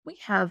We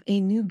have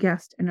a new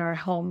guest in our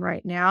home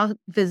right now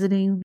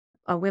visiting.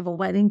 We have a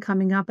wedding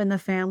coming up in the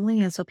family,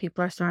 and so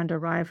people are starting to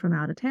arrive from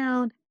out of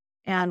town.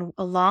 And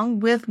along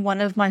with one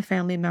of my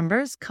family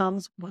members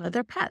comes one of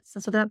their pets.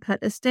 And so that pet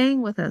is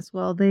staying with us.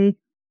 Well, they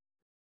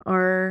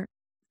are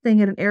staying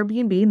at an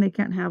Airbnb and they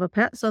can't have a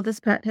pet. So this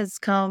dog has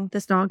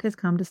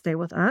come to stay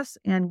with us,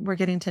 and we're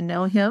getting to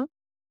know him.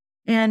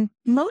 And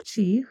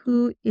Mochi,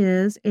 who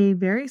is a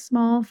very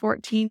small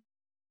 14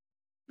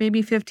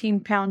 maybe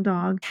 15-pound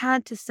dog,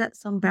 had to set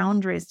some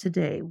boundaries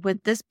today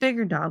with this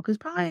bigger dog who's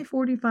probably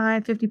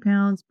 45, 50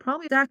 pounds,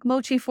 probably stack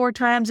Mochi 4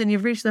 times, and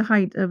you've reached the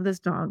height of this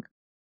dog.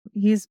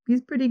 He's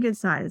pretty good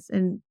size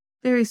and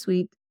very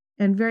sweet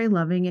and very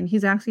loving, and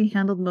he's actually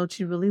handled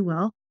Mochi really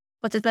well.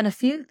 But there's been a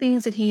few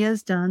things that he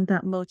has done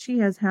that Mochi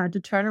has had to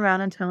turn around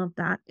and tell him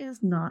that is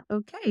not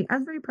okay.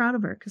 I'm very proud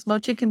of her because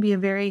Mochi can be a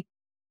very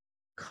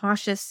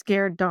cautious,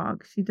 scared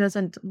dog. She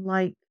doesn't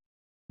like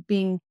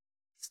being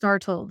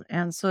startled.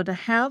 And so to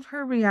have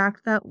her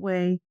react that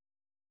way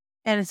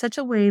and in such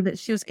a way that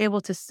she was able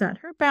to set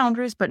her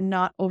boundaries but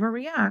not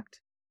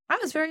overreact, I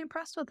was very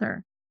impressed with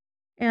her.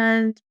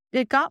 And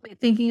it got me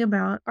thinking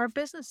about our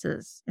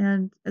businesses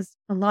and as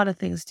a lot of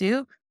things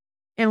do.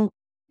 And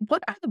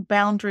what are the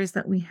boundaries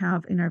that we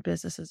have in our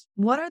businesses?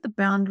 What are the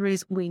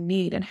boundaries we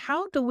need? And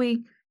how do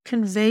we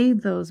convey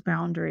those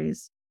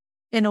boundaries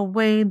in a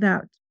way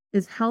that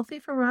is healthy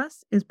for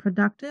us, is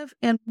productive,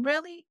 and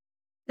really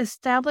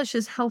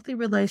establishes healthy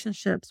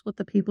relationships with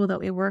the people that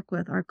we work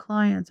with, our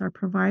clients, our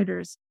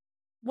providers?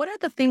 What are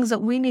the things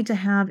that we need to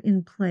have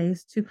in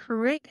place to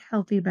create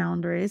healthy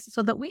boundaries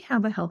so that we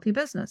have a healthy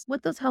business?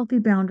 With those healthy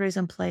boundaries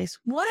in place,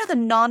 what are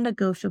the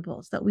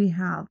non-negotiables that we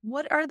have?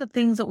 What are the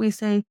things that we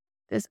say,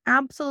 this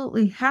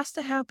absolutely has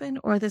to happen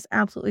or this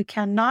absolutely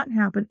cannot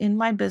happen in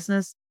my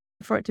business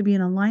for it to be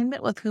in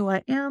alignment with who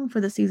I am for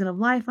the season of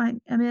life I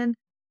am in?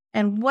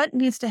 And what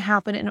needs to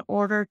happen in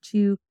order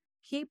to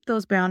keep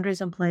those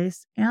boundaries in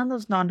place and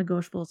those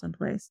non-negotiables in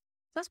place?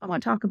 That's what I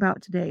want to talk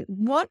about today.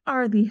 What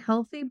are the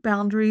healthy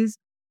boundaries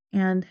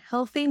and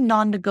healthy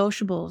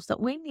non-negotiables that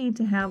we need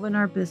to have in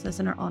our business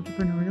and our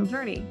entrepreneurial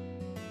journey?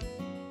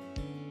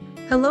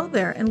 Hello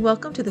there, and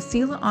welcome to the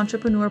Sela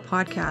Entrepreneur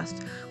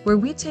Podcast, where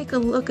we take a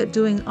look at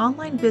doing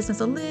online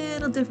business a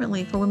little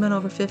differently for women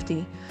over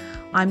 50.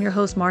 I'm your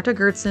host, Marta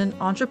Gertson,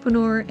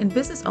 entrepreneur and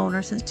business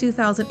owner since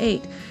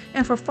 2008,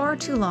 and for far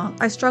too long,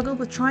 I struggled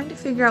with trying to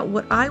figure out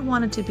what I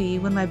wanted to be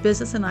when my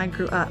business and I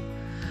grew up.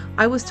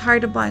 I was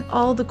tired of buying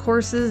all the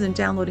courses and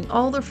downloading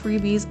all the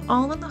freebies,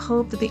 all in the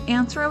hope that the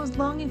answer I was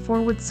longing for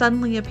would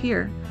suddenly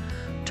appear.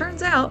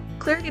 Turns out,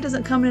 clarity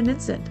doesn't come in an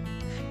instant.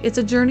 It's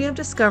a journey of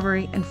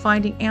discovery and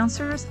finding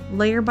answers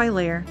layer by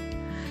layer.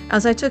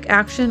 As I took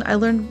action, I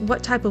learned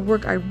what type of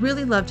work I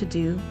really loved to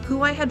do,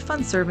 who I had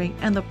fun serving,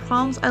 and the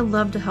problems I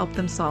loved to help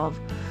them solve.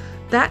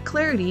 That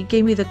clarity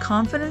gave me the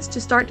confidence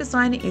to start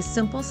designing a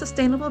simple,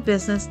 sustainable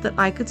business that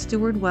I could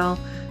steward well,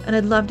 and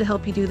I'd love to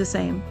help you do the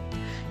same.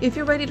 If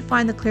you're ready to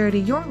find the clarity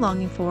you're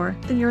longing for,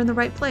 then you're in the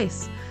right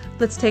place.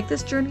 Let's take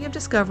this journey of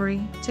discovery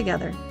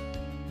together.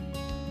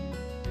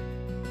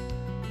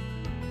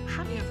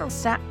 Have you ever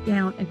sat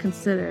down and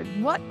considered,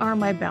 what are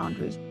my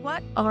boundaries?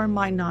 What are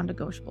my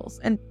non-negotiables?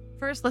 And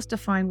first, let's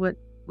define what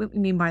we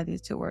mean by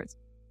these two words.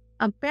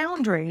 A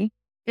boundary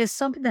is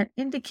something that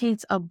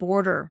indicates a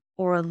border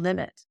or a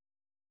limit,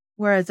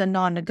 whereas a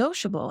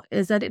non-negotiable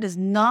is that it is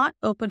not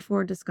open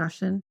for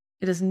discussion.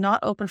 It is not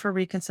open for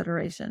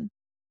reconsideration.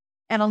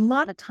 And a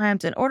lot of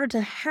times, in order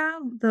to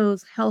have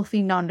those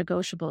healthy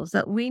non-negotiables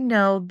that we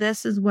know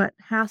this is what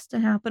has to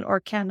happen or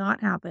cannot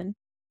happen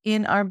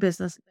in our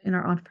business, in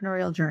our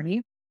entrepreneurial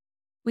journey,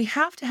 we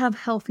have to have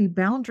healthy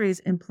boundaries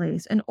in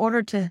place in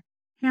order to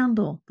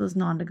handle those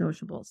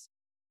non-negotiables.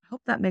 I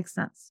hope that makes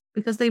sense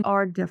because they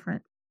are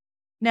different.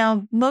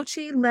 Now,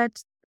 Mochi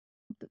let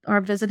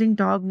our visiting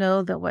dog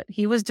know that what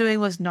he was doing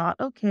was not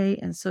okay.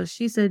 And so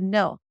she said,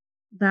 no,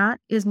 that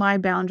is my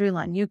boundary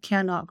line. You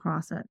cannot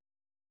cross it.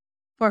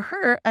 For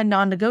her, a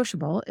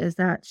non-negotiable is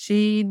that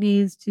she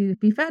needs to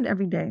be fed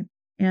every day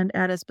and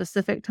at a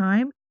specific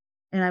time.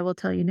 And I will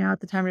tell you now, at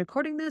the time of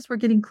recording this, we're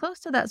getting close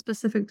to that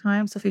specific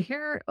time. So if you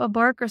hear a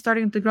bark or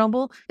starting to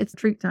grumble, it's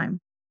treat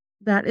time.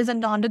 That is a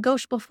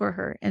non-negotiable for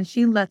her. And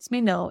she lets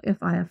me know if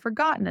I have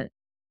forgotten it.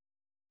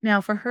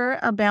 Now, for her,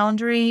 a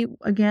boundary,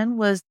 again,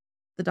 was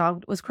the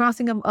dog was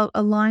crossing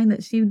a line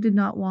that she did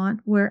not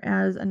want,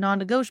 whereas a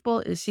non-negotiable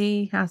is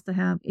she has to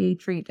have a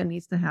treat and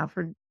needs to have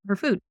her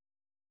food,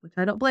 which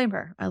I don't blame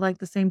her. I like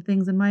the same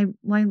things in my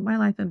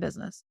life and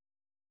business.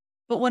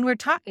 But when we're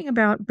talking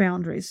about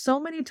boundaries, so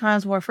many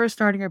times when we're first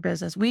starting our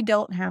business, we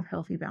don't have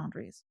healthy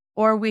boundaries.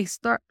 Or we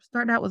start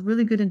out with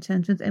really good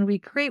intentions and we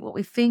create what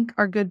we think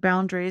are good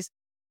boundaries,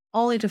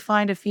 only to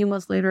find a few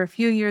months later, a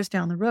few years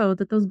down the road,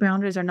 that those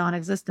boundaries are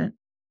non-existent.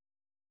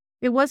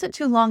 It wasn't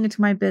too long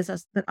into my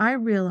business that I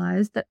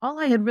realized that all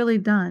I had really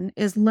done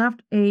is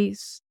left a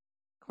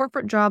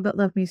corporate job that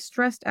left me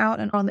stressed out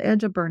and on the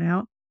edge of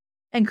burnout,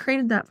 and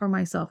created that for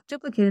myself,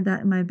 duplicated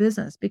that in my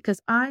business because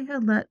I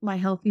had let my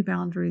healthy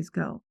boundaries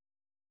go.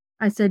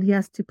 I said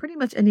yes to pretty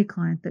much any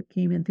client that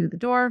came in through the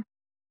door.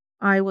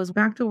 I was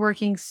back to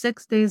working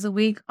 6 days a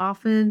week,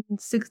 often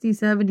 60,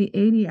 70,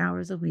 80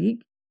 hours a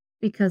week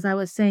because I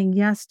was saying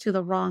yes to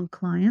the wrong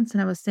clients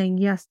and I was saying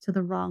yes to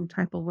the wrong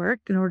type of work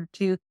in order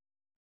to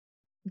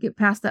get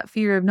past that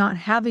fear of not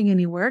having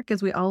any work,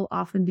 as we all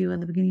often do in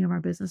the beginning of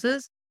our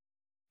businesses.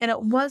 And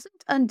it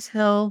wasn't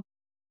until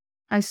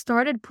I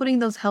started putting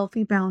those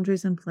healthy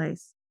boundaries in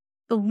place,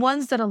 the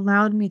ones that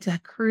allowed me to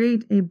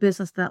create a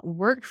business that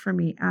worked for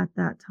me at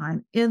that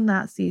time, in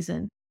that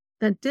season,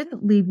 that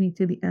didn't lead me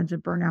to the edge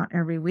of burnout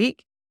every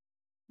week.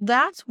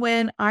 That's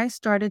when I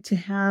started to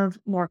have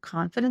more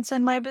confidence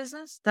in my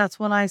business. That's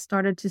when I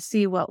started to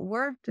see what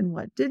worked and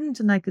what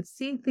didn't, and I could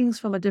see things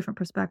from a different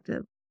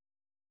perspective.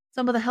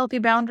 Some of the healthy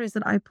boundaries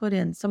that I put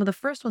in, some of the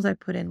first ones I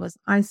put in was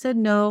I said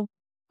no.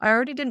 I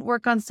already didn't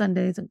work on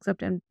Sundays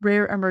except in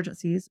rare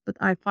emergencies, but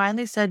I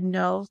finally said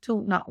no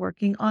to not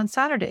working on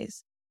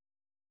Saturdays.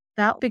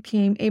 That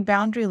became a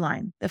boundary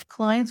line. If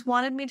clients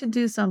wanted me to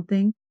do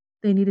something,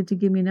 they needed to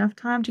give me enough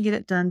time to get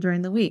it done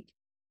during the week.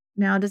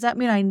 Now, does that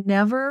mean I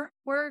never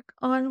work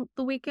on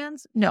the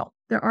weekends? No.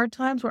 There are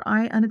times where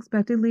I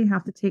unexpectedly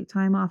have to take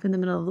time off in the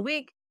middle of the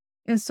week.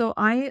 And so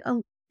I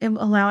am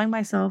allowing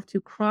myself to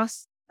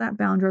cross that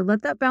boundary,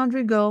 let that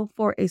boundary go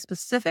for a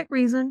specific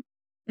reason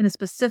in a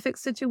specific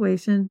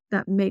situation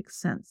that makes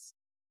sense.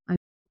 I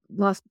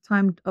lost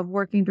time of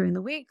working during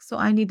the week, so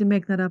I need to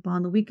make that up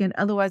on the weekend.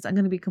 Otherwise, I'm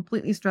going to be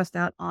completely stressed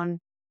out on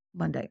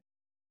Monday.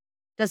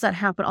 Does that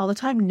happen all the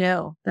time?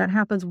 No. That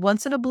happens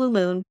once in a blue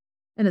moon,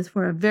 and it's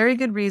for a very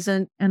good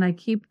reason. And I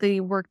keep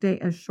the workday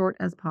as short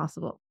as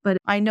possible. But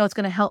I know it's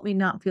going to help me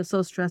not feel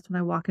so stressed when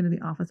I walk into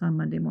the office on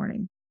Monday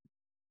morning.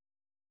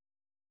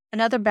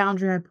 Another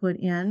boundary I put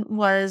in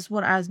was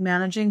when I was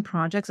managing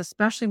projects,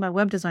 especially my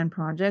web design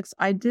projects.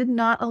 I did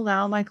not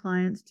allow my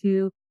clients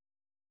to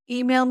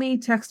email me,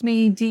 text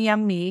me,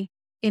 DM me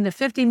in a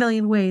 50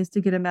 million ways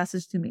to get a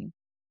message to me.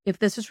 If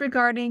this is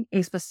regarding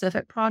a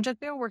specific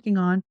project they're working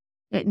on,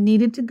 it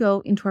needed to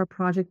go into our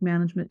project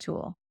management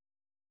tool.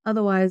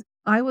 Otherwise,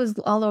 I was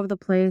all over the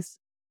place.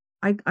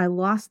 I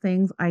lost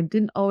things. I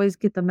didn't always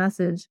get the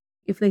message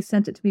if they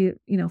sent it to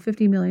me,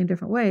 50 million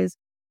different ways.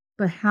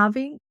 But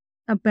having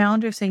a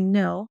boundary of saying,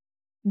 no,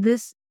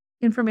 this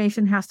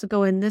information has to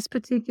go in this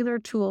particular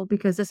tool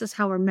because this is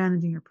how we're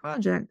managing your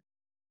project.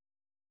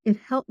 It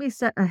helped me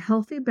set a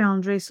healthy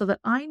boundary so that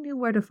I knew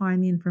where to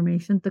find the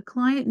information, the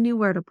client knew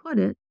where to put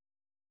it,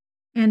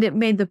 and it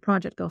made the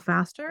project go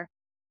faster.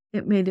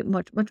 It made it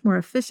much, much more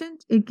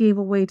efficient. It gave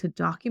a way to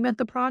document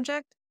the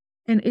project,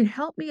 and it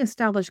helped me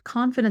establish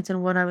confidence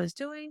in what I was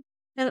doing.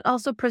 And it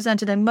also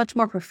presented a much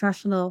more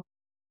professional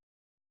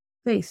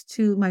face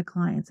to my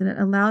clients, and it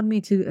allowed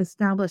me to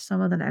establish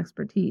some of that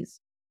expertise.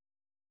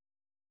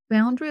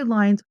 Boundary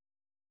lines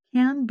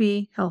can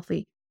be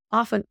healthy,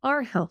 often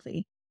are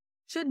healthy,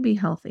 should be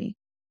healthy.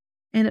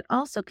 And it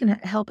also can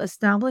help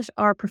establish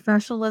our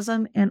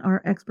professionalism and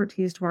our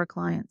expertise to our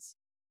clients.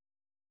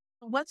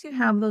 Once you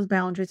have those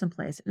boundaries in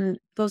place, and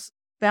those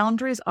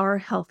boundaries are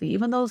healthy,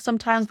 even though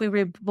sometimes we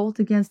revolt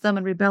against them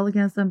and rebel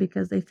against them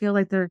because they feel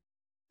like they're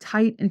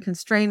tight and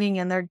constraining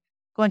and they're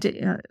going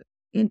to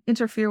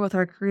interfere with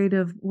our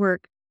creative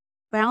work.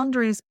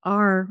 Boundaries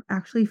are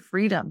actually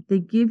freedom. They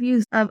give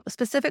you a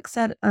specific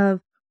set of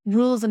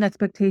rules and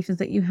expectations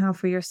that you have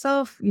for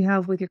yourself, you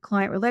have with your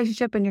client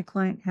relationship, and your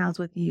client has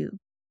with you.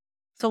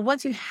 So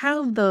once you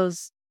have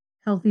those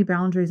healthy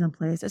boundaries in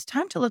place, it's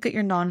time to look at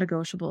your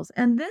non-negotiables.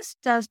 And this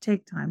does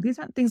take time. These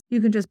aren't things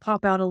you can just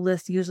pop out a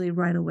list usually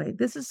right away.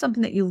 This is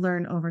something that you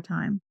learn over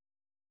time.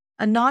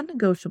 A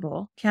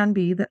non-negotiable can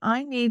be that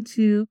I need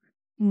to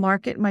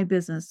market my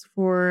business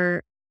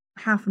for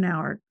half an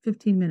hour,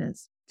 15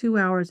 minutes, 2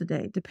 hours a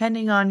day,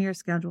 depending on your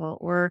schedule,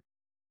 or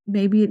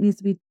maybe it needs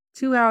to be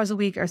 2 hours a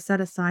week are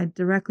set aside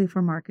directly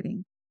for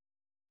marketing.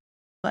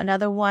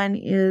 Another one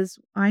is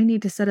I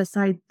need to set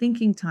aside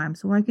thinking time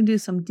so I can do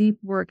some deep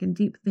work and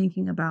deep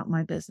thinking about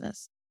my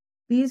business.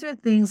 These are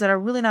things that are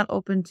really not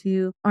open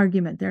to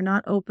argument. They're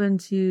not open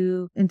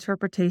to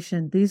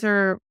interpretation. These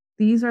are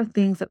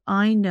things that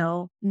I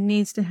know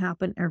needs to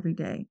happen every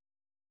day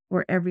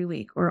or every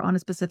week or on a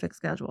specific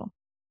schedule.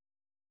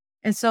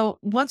 And so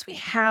once we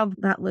have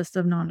that list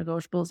of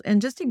non-negotiables,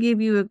 and just to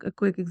give you a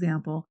quick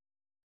example,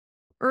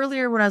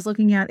 earlier when I was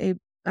looking at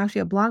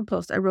actually a blog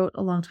post I wrote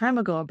a long time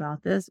ago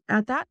about this,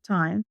 at that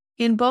time,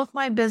 in both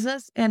my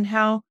business and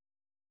how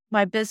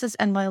my business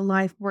and my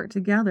life work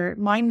together,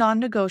 my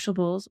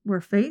non-negotiables were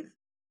faith,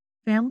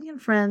 family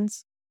and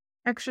friends,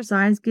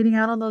 exercise, getting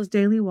out on those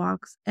daily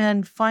walks,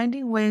 and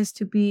finding ways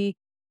to be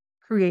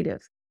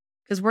creative.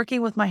 Because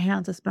working with my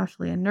hands,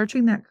 especially, and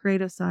nurturing that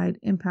creative side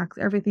impacts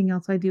everything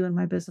else I do in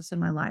my business and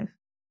my life.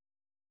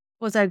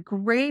 Was I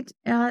great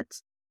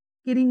at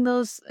getting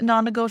those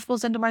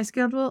non-negotiables into my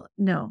schedule?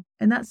 No.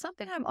 And that's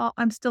something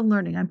I'm still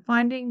learning. I'm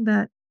finding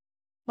that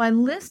my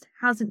list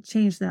hasn't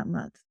changed that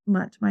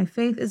much. My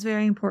faith is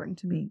very important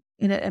to me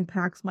and it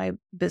impacts my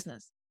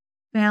business.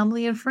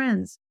 Family and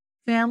friends.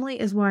 Family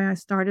is why I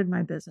started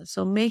my business.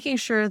 So making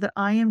sure that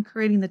I am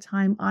creating the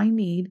time I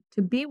need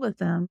to be with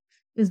them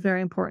is very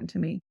important to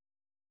me.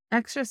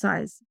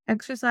 Exercise.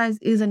 Exercise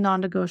is a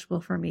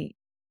non-negotiable for me.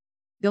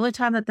 The only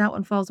time that that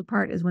one falls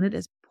apart is when it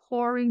is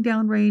pouring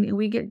down rain and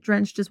we get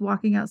drenched just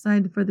walking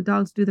outside for the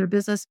dogs to do their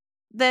business.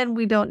 Then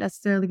we don't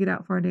necessarily get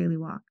out for a daily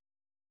walk.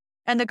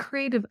 And the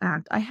creative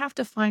act, I have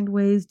to find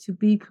ways to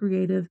be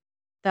creative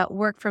that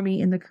work for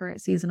me in the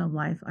current season of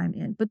life I'm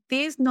in. But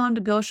these non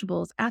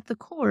negotiables at the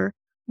core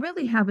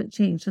really haven't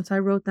changed since I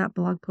wrote that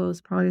blog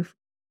post probably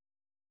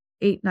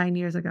 8, 9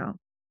 years ago.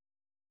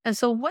 And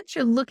so once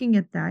you're looking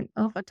at that,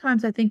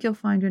 oftentimes I think you'll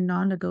find your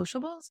non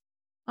negotiables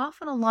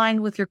often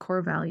aligned with your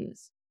core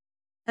values.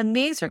 And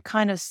these are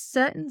kind of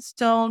set in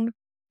stone.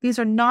 These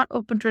are not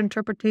open to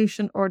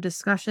interpretation or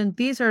discussion.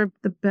 These are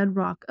the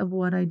bedrock of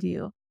what I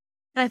do.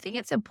 And I think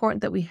it's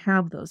important that we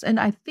have those. And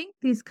I think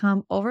these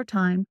come over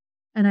time.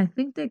 And I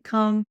think they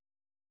come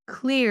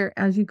clear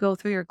as you go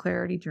through your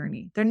clarity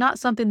journey. They're not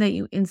something that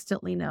you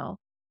instantly know.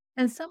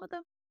 And some of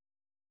them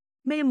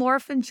may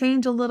morph and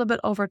change a little bit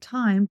over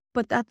time.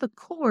 But at the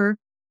core,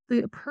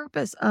 the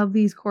purpose of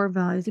these core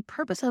values, the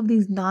purpose of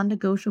these non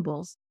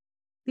negotiables,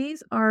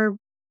 these are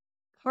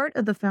part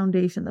of the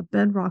foundation, the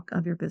bedrock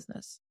of your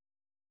business.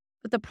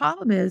 But the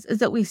problem is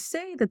that we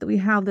say that we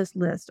have this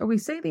list, or we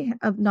say we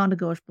have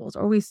non-negotiables,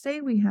 or we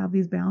say we have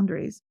these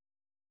boundaries.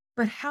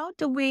 But how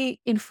do we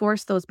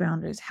enforce those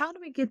boundaries? How do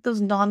we get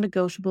those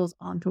non-negotiables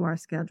onto our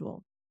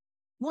schedule?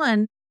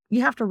 One,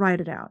 you have to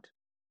write it out.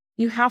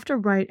 You have to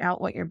write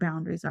out what your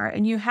boundaries are,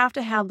 and you have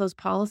to have those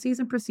policies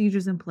and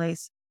procedures in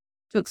place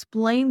to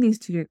explain these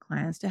to your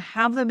clients, to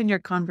have them in your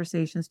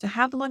conversations, to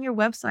have them on your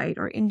website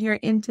or in your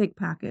intake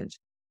package.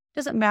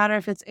 Doesn't matter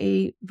if it's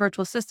a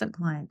virtual assistant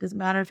client, doesn't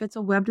matter if it's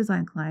a web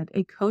design client,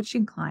 a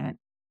coaching client.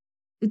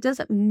 It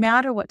doesn't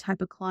matter what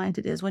type of client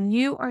it is. When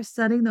you are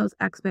setting those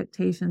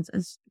expectations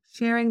and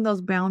sharing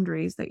those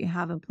boundaries that you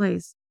have in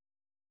place,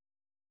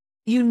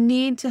 you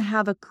need to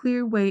have a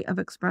clear way of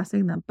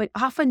expressing them. But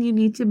often you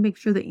need to make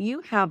sure that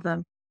you have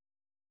them.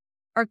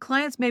 Our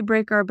clients may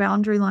break our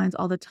boundary lines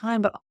all the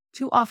time, but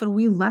too often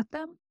we let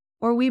them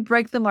or we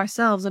break them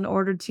ourselves in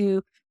order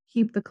to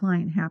keep the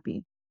client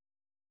happy.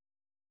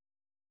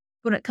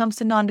 When it comes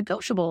to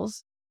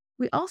non-negotiables,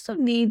 we also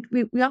need,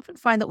 we often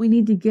find that we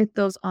need to get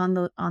those on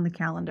the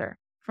calendar.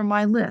 For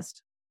my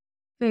list,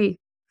 faith,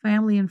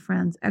 family and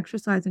friends,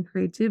 exercise and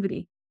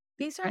creativity.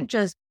 These aren't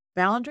just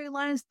boundary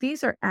lines,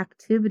 these are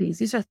activities.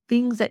 These are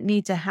things that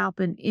need to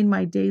happen in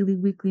my daily,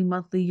 weekly,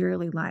 monthly,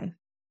 yearly life.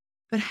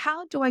 But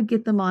how do I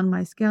get them on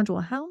my schedule?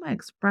 How am I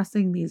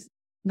expressing these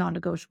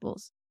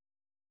non-negotiables?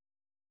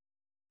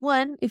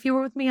 One, if you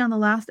were with me on the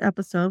last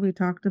episode, we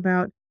talked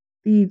about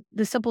the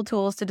simple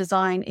tools to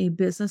design a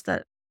business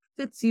that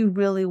fits you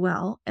really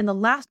well. And the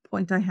last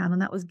point I had on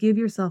that was give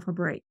yourself a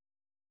break.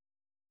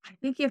 I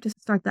think you have to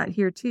start that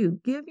here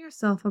too. Give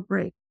yourself a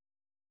break.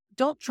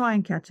 Don't try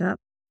and catch up.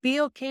 Be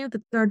okay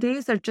that there are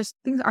days that just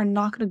things are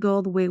not going to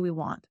go the way we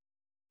want.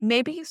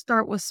 Maybe you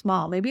start with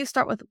small. Maybe you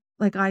start with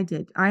like I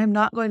did. I am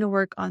not going to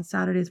work on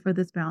Saturdays for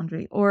this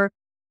boundary or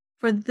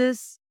for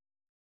this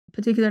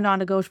particular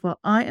non-negotiable.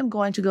 I am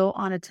going to go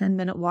on a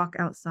 10-minute walk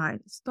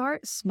outside.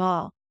 Start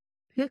small.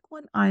 Pick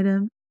one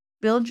item,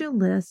 build your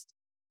list,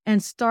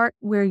 and start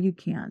where you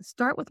can.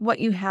 Start with what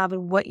you have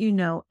and what you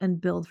know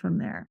and build from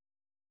there.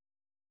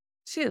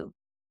 2,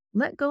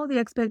 let go of the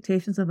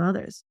expectations of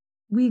others.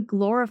 We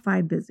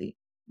glorify busy.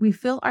 We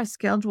fill our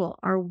schedule,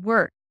 our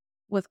work,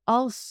 with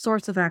all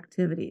sorts of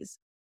activities,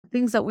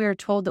 things that we are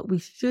told that we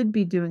should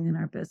be doing in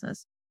our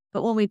business.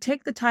 But when we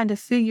take the time to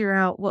figure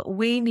out what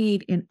we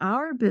need in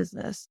our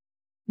business,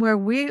 where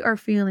we are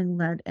feeling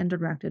led and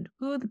directed,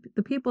 who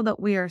the people that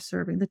we are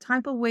serving, the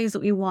type of ways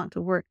that we want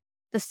to work,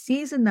 the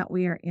season that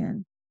we are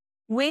in,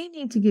 we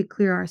need to get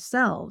clear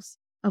ourselves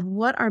of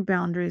what our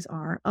boundaries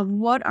are, of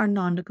what our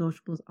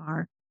non-negotiables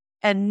are,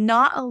 and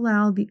not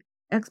allow the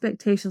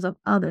expectations of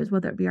others,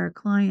 whether it be our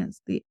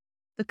clients, the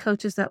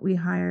coaches that we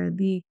hire,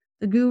 the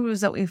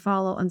gurus that we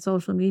follow on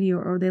social media,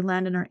 or they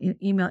land in our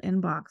email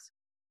inbox.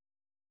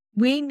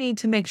 We need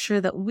to make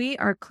sure that we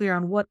are clear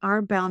on what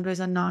our boundaries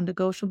and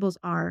non-negotiables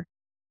are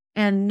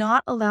and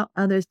not allow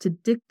others to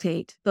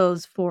dictate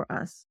those for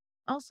us.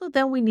 Also,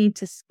 then we need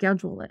to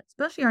schedule it,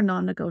 especially our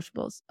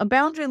non-negotiables. A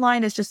boundary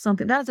line is just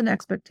something that's an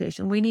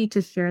expectation. We need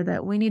to share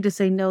that. We need to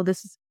say, no,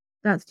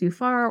 that's too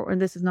far, or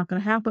this is not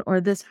going to happen,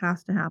 or this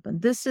has to happen.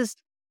 This is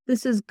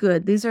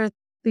good. These are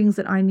things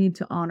that I need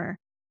to honor.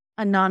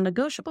 A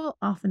non-negotiable,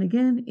 often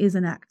again, is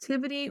an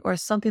activity or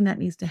something that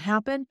needs to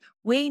happen.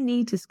 We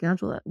need to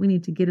schedule it. We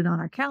need to get it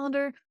on our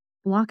calendar,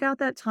 block out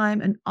that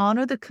time, and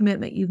honor the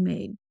commitment you've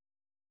made.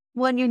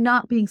 When you're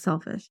not being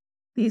selfish,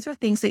 these are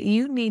things that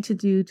you need to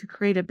do to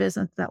create a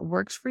business that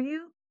works for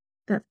you,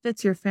 that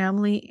fits your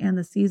family and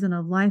the season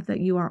of life that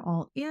you are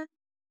all in.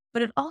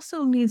 But it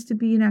also needs to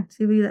be an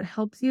activity that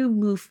helps you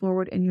move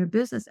forward in your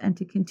business and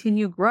to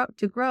continue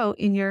to grow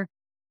in your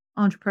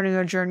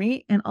entrepreneurial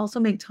journey, and also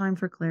make time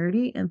for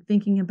clarity and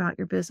thinking about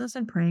your business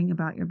and praying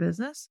about your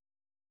business.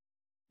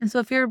 And so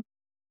if you're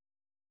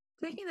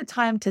taking the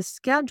time to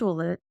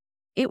schedule it,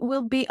 it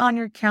will be on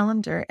your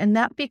calendar, and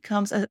that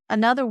becomes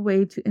another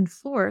way to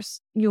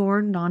enforce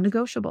your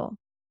non-negotiable.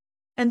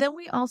 And then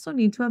we also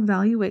need to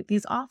evaluate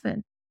these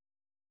often.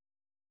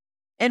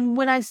 And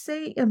when I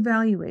say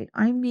evaluate,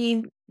 I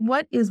mean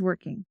what is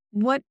working,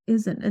 what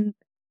isn't. And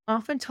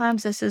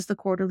oftentimes this is the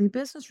quarterly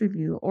business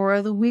review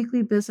or the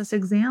weekly business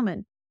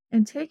examine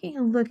and taking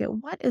a look at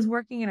what is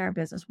working in our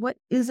business, what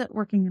isn't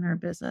working in our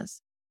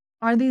business.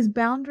 Are these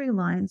boundary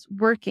lines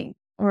working,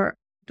 or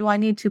do I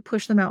need to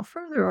push them out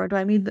further, or do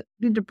I need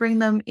to bring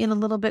them in a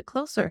little bit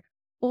closer?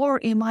 Or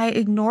am I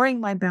ignoring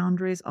my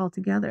boundaries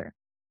altogether?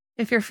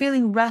 If you're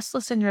feeling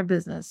restless in your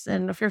business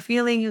and if you're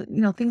feeling,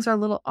 things are a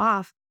little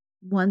off,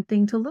 one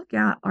thing to look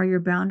at, are your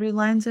boundary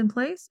lines in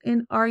place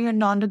and are your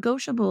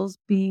non-negotiables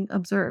being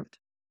observed?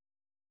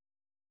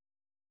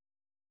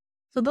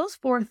 So those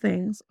four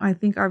things I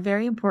think are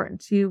very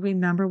important to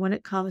remember when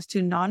it comes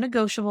to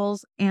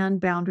non-negotiables and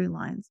boundary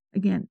lines.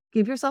 Again,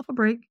 give yourself a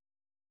break,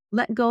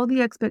 let go of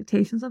the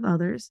expectations of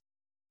others,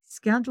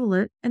 schedule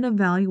it, and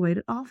evaluate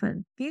it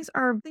often. These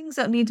are things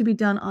that need to be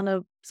done on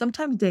a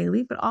sometimes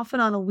daily, but often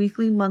on a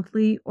weekly,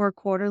 monthly, or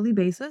quarterly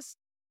basis.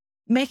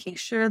 Making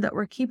sure that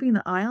we're keeping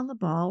the eye on the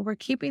ball, we're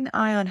keeping the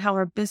eye on how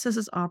our business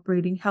is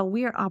operating, how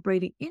we are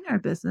operating in our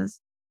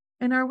business,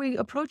 and are we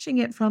approaching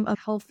it from a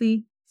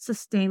healthy,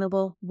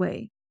 sustainable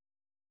way?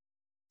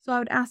 So I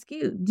would ask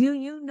you, do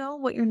you know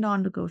what your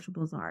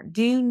non-negotiables are?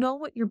 Do you know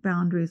what your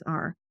boundaries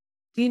are?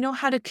 Do you know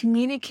how to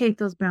communicate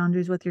those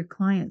boundaries with your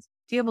clients?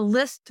 Do you have a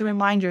list to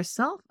remind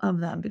yourself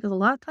of them? Because a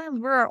lot of times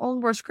we're our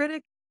own worst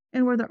critic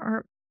and we're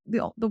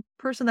the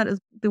person that is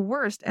the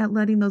worst at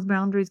letting those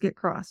boundaries get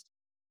crossed.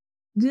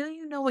 Do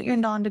you know what your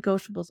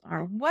non-negotiables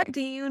are? What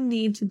do you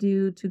need to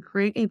do to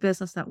create a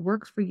business that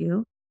works for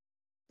you,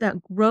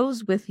 that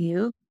grows with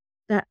you,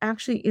 that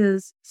actually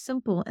is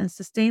simple and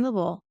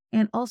sustainable,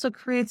 and also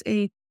creates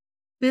a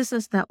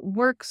business that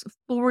works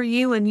for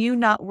you and you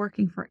not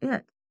working for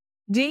it?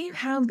 Do you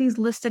have these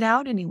listed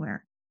out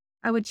anywhere?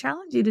 I would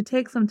challenge you to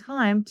take some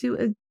time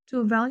to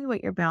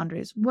evaluate your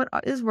boundaries. What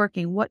is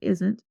working? What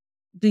isn't?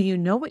 Do you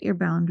know what your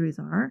boundaries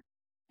are?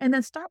 And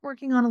then start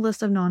working on a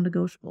list of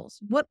non-negotiables.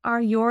 What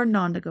are your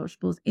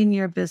non-negotiables in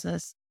your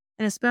business?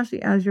 And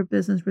especially as your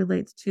business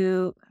relates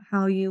to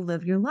how you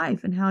live your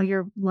life and how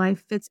your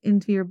life fits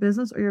into your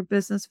business or your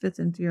business fits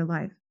into your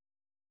life.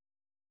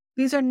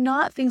 These are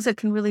not things that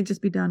can really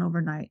just be done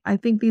overnight. I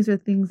think these are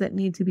things that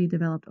need to be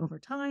developed over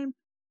time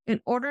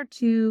in order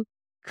to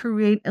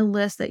create a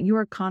list that you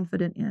are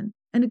confident in.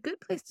 And a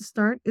good place to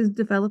start is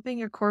developing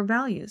your core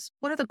values.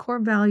 What are the core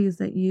values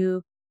that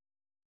you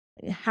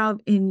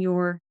have in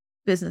your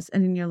business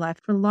and in your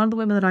life? For a lot of the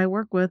women that I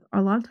work with,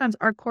 a lot of times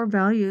our core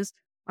values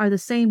are the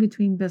same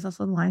between business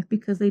and life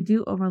because they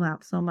do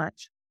overlap so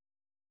much.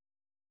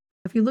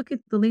 If you look at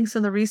the links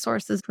and the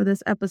resources for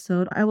this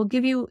episode, I will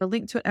give you a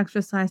link to an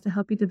exercise to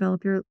help you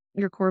develop your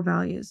core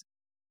values.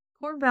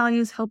 Core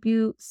values help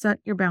you set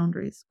your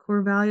boundaries.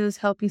 Core values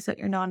help you set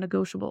your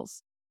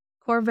non-negotiables.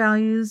 Core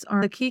values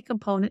are a key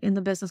component in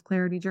the business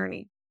clarity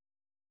journey.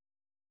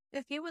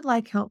 If you would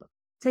like help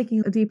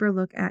taking a deeper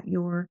look at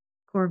your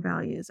core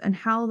values and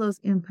how those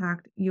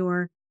impact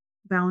your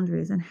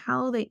boundaries and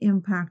how they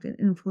impact and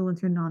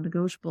influence your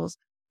non-negotiables,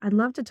 I'd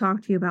love to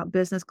talk to you about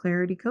business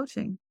clarity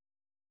coaching.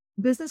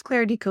 Business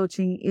clarity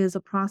coaching is a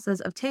process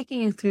of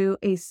taking you through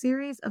a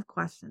series of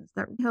questions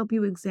that help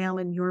you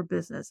examine your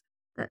business,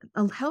 that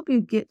will help you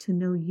get to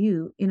know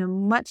you in a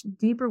much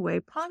deeper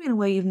way, probably in a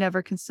way you've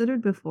never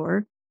considered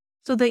before,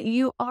 so that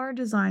you are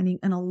designing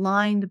an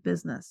aligned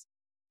business.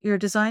 You're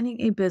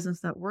designing a business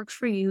that works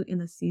for you in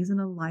the season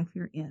of life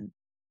you're in.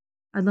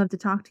 I'd love to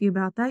talk to you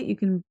about that. You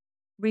can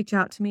reach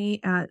out to me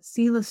at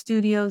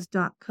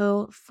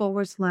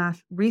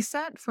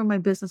selastudios.co/reset for my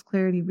Business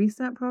Clarity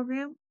Reset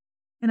program.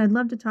 And I'd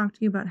love to talk to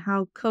you about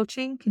how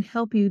coaching can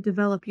help you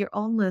develop your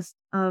own list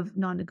of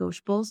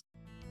non-negotiables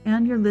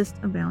and your list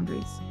of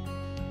boundaries.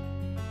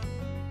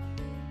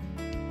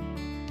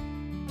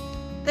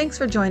 Thanks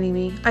for joining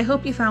me. I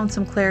hope you found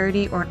some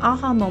clarity or an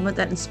aha moment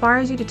that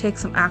inspires you to take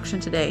some action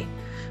today.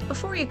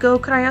 Before you go,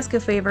 could I ask a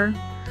favor?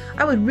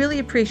 I would really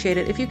appreciate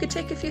it if you could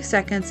take a few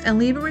seconds and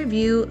leave a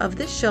review of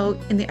this show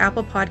in the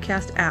Apple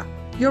Podcast app.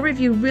 Your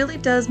review really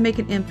does make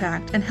an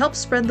impact and helps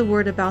spread the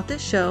word about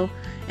this show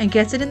and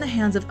gets it in the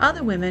hands of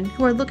other women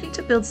who are looking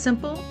to build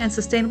simple and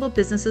sustainable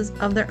businesses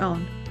of their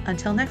own.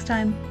 Until next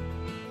time.